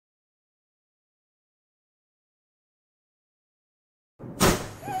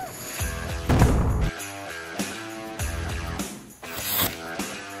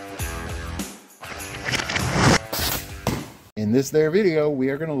In this video, we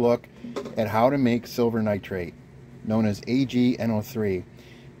are going to look at how to make silver nitrate, known as AgNO3.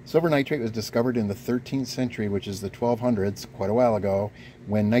 Silver nitrate was discovered in the 13th century, which is the 1200s, quite a while ago,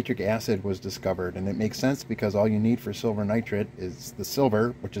 when nitric acid was discovered. And it makes sense because all you need for silver nitrate is the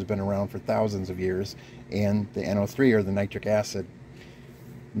silver, which has been around for thousands of years, and the NO3, or the nitric acid.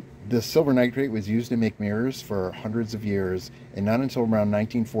 The silver nitrate was used to make mirrors for hundreds of years, and not until around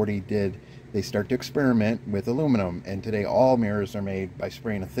 1940 did they start to experiment with aluminum, and today all mirrors are made by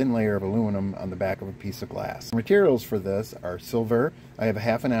spraying a thin layer of aluminum on the back of a piece of glass. The materials for this are silver. I have a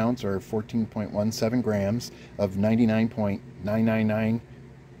half an ounce, or 14.17 grams, of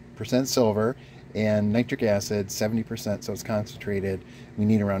 99.999% silver, and nitric acid, 70%, so it's concentrated. We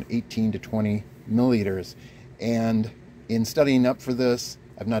need around 18 to 20 milliliters. And in studying up for this,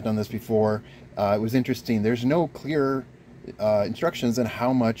 I've not done this before, it was interesting. There's no clear instructions on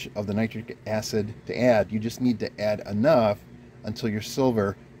how much of the nitric acid to add. You just need to add enough until your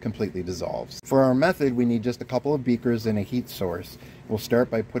silver completely dissolves. For our method, we need just a couple of beakers and a heat source. We'll start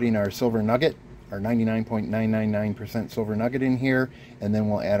by putting our silver nugget, our 99.999% silver nugget in here, and then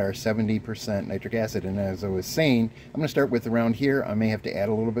we'll add our 70% nitric acid. And as I was saying, I'm going to start with around here. I may have to add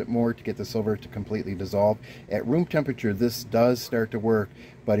a little bit more to get the silver to completely dissolve. At room temperature, this does start to work,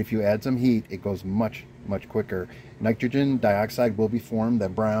 but if you add some heat, it goes much quicker. Nitrogen dioxide will be formed,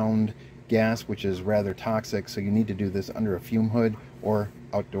 that brown gas, which is rather toxic, so you need to do this under a fume hood or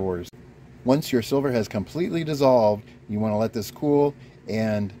outdoors. Once your silver has completely dissolved, you want to let this cool,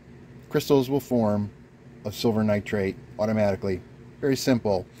 and crystals will form of silver nitrate automatically. Very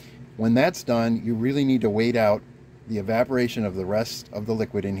simple. When that's done, you really need to wait out the evaporation of the rest of the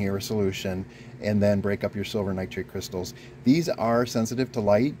liquid in here, a solution, and then break up your silver nitrate crystals. These are sensitive to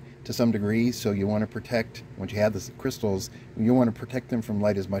light to some degree, so you want to protect, once you have the crystals, you want to protect them from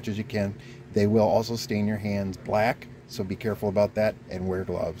light as much as you can. They will also stain your hands black, so be careful about that and wear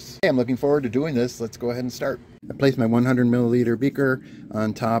gloves. Okay, I'm looking forward to doing this. Let's go ahead and start. I placed my 100 milliliter beaker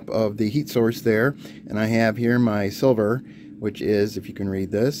on top of the heat source there, and I have here my silver, which is, if you can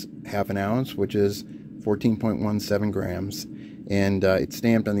read this, half an ounce, which is 14.17 grams. And it's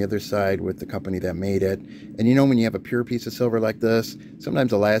stamped on the other side with the company that made it. And you know, when you have a pure piece of silver like this,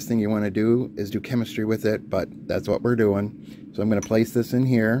 sometimes the last thing you want to do is do chemistry with it, but that's what we're doing. So I'm going to place this in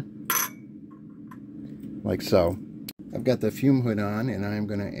here, like so. I've got the fume hood on, and I'm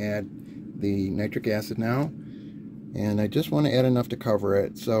going to add the nitric acid now. And I just want to add enough to cover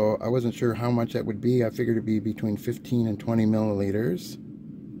it, so I wasn't sure how much that would be. I figured it'd be between 15 and 20 milliliters.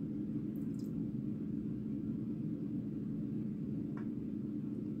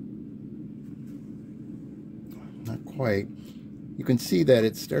 Not quite. You can see that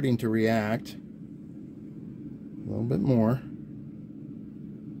it's starting to react a little bit more.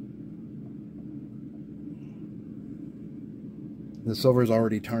 The silver is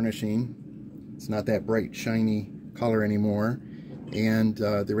already tarnishing. It's not that bright, shiny color anymore. And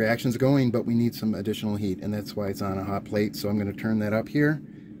the reaction's going, but we need some additional heat, and that's why it's on a hot plate. So I'm going to turn that up here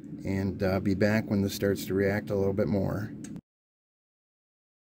and be back when this starts to react a little bit more.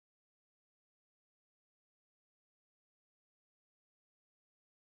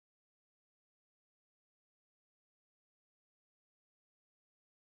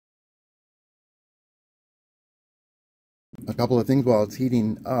 A couple of things while it's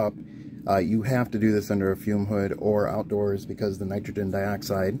heating up. You have to do this under a fume hood or outdoors because the nitrogen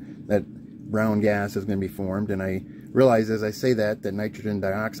dioxide, that brown gas, is going to be formed. And I realize as I say that nitrogen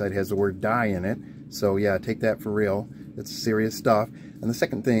dioxide has the word die in it. So yeah, take that for real. It's serious stuff. And the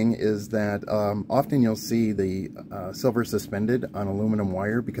second thing is that often you'll see the silver suspended on aluminum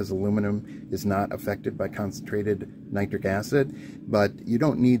wire because aluminum is not affected by concentrated nitric acid. But you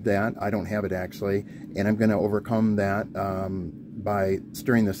don't need that. I don't have it actually. And I'm going to overcome that by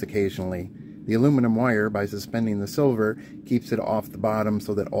stirring this occasionally. The aluminum wire, by suspending the silver, keeps it off the bottom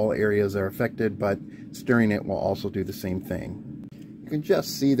so that all areas are affected, but stirring it will also do the same thing. You can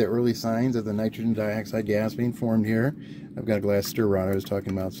just see the early signs of the nitrogen dioxide gas being formed here. I've got a glass stir rod I was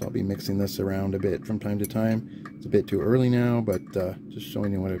talking about, so I'll be mixing this around a bit from time to time. It's a bit too early now, but just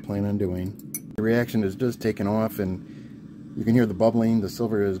showing you what I plan on doing. The reaction is just taken off, and you can hear the bubbling. The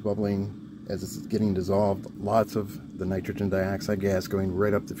silver is bubbling as it's getting dissolved. Lots of the nitrogen dioxide gas going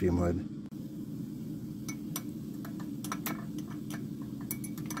right up the fume hood.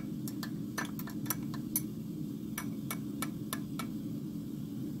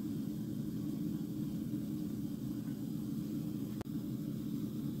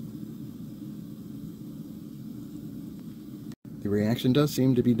 The reaction does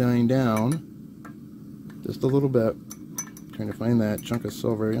seem to be dying down just a little bit. Trying to find that chunk of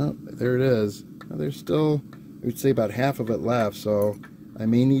silver. Oh, there it is. There's still I would say about half of it left, so I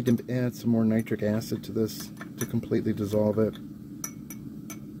may need to add some more nitric acid to this to completely dissolve it.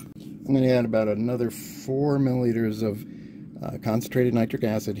 I'm going to add about another 4 milliliters of concentrated nitric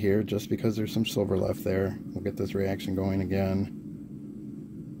acid here, just because there's some silver left there. We'll get this reaction going again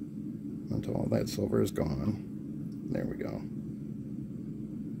until all that silver is gone. There we go.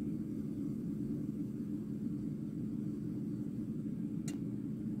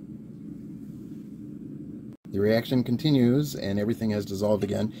 The reaction continues and everything has dissolved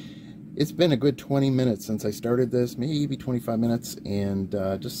again. It's been a good 20 minutes since I started this, maybe 25 minutes, and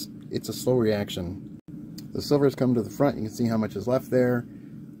it's a slow reaction. The silver has come to the front. You can see how much is left there,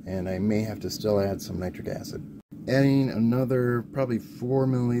 and I may have to still add some nitric acid. Adding another probably 4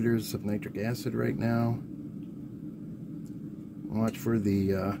 milliliters of nitric acid right now. Watch for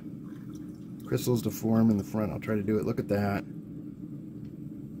the crystals to form in the front. I'll try to do it. Look at that.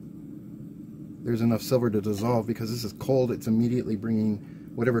 There's enough silver to dissolve. Because this is cold, it's immediately bringing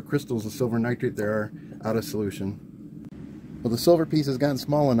whatever crystals of silver nitrate there are out of solution. Well, the silver piece has gotten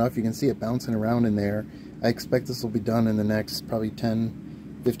small enough. You can see it bouncing around in there. I expect this will be done in the next probably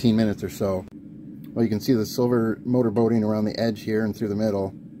 10-15 minutes or so. Well, you can see the silver motorboating around the edge here and through the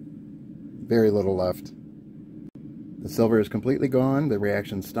middle. Very little left. The silver is completely gone. The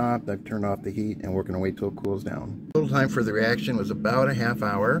reaction stopped. I've turned off the heat and we're going to wait till it cools down. Total time for the reaction was about a half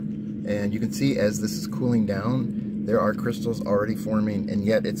hour. And you can see as this is cooling down, there are crystals already forming, and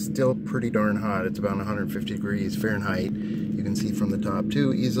yet it's still pretty darn hot. It's about 150 degrees Fahrenheit. You can see from the top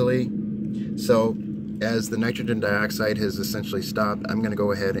too easily. So as the nitrogen dioxide has essentially stopped, I'm going to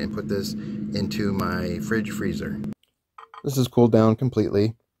go ahead and put this into my fridge freezer. This is cooled down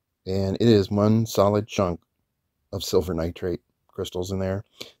completely, and it is one solid chunk of silver nitrate crystals in there.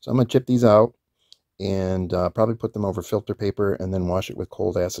 So I'm going to chip these out and probably put them over filter paper and then wash it with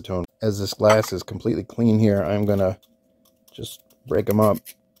cold acetone. As this glass is completely clean here, I'm going to just break them up.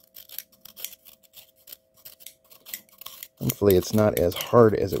 Hopefully it's not as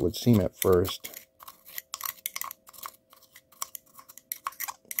hard as it would seem at first.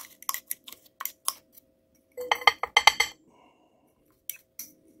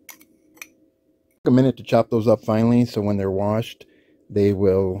 Took a minute to chop those up finally, so when they're washed, they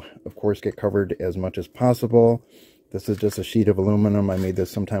will, of course, get covered as much as possible. This is just a sheet of aluminum. I made this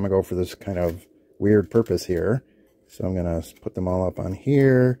some time ago for this kind of weird purpose here. So I'm going to put them all up on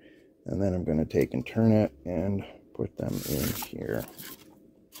here, and then I'm going to take and turn it and put them in here.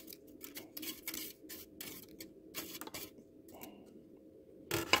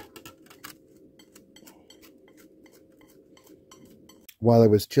 While I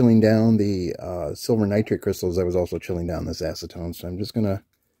was chilling down the silver nitrate crystals, I was also chilling down this acetone. So I'm just going to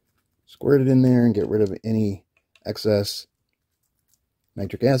squirt it in there and get rid of any excess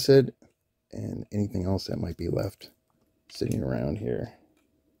nitric acid and anything else that might be left sitting around here.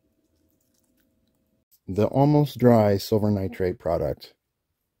 The almost dry silver nitrate product.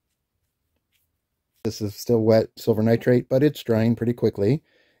 This is still wet silver nitrate, but it's drying pretty quickly.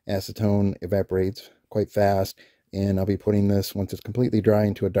 Acetone evaporates quite fast, and I'll be putting this, once it's completely dry,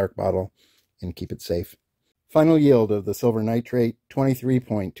 into a dark bottle and keep it safe. Final yield of the silver nitrate,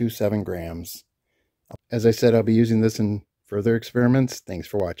 23.27 grams. As I said, I'll be using this in further experiments. Thanks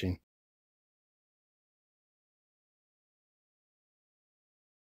for watching.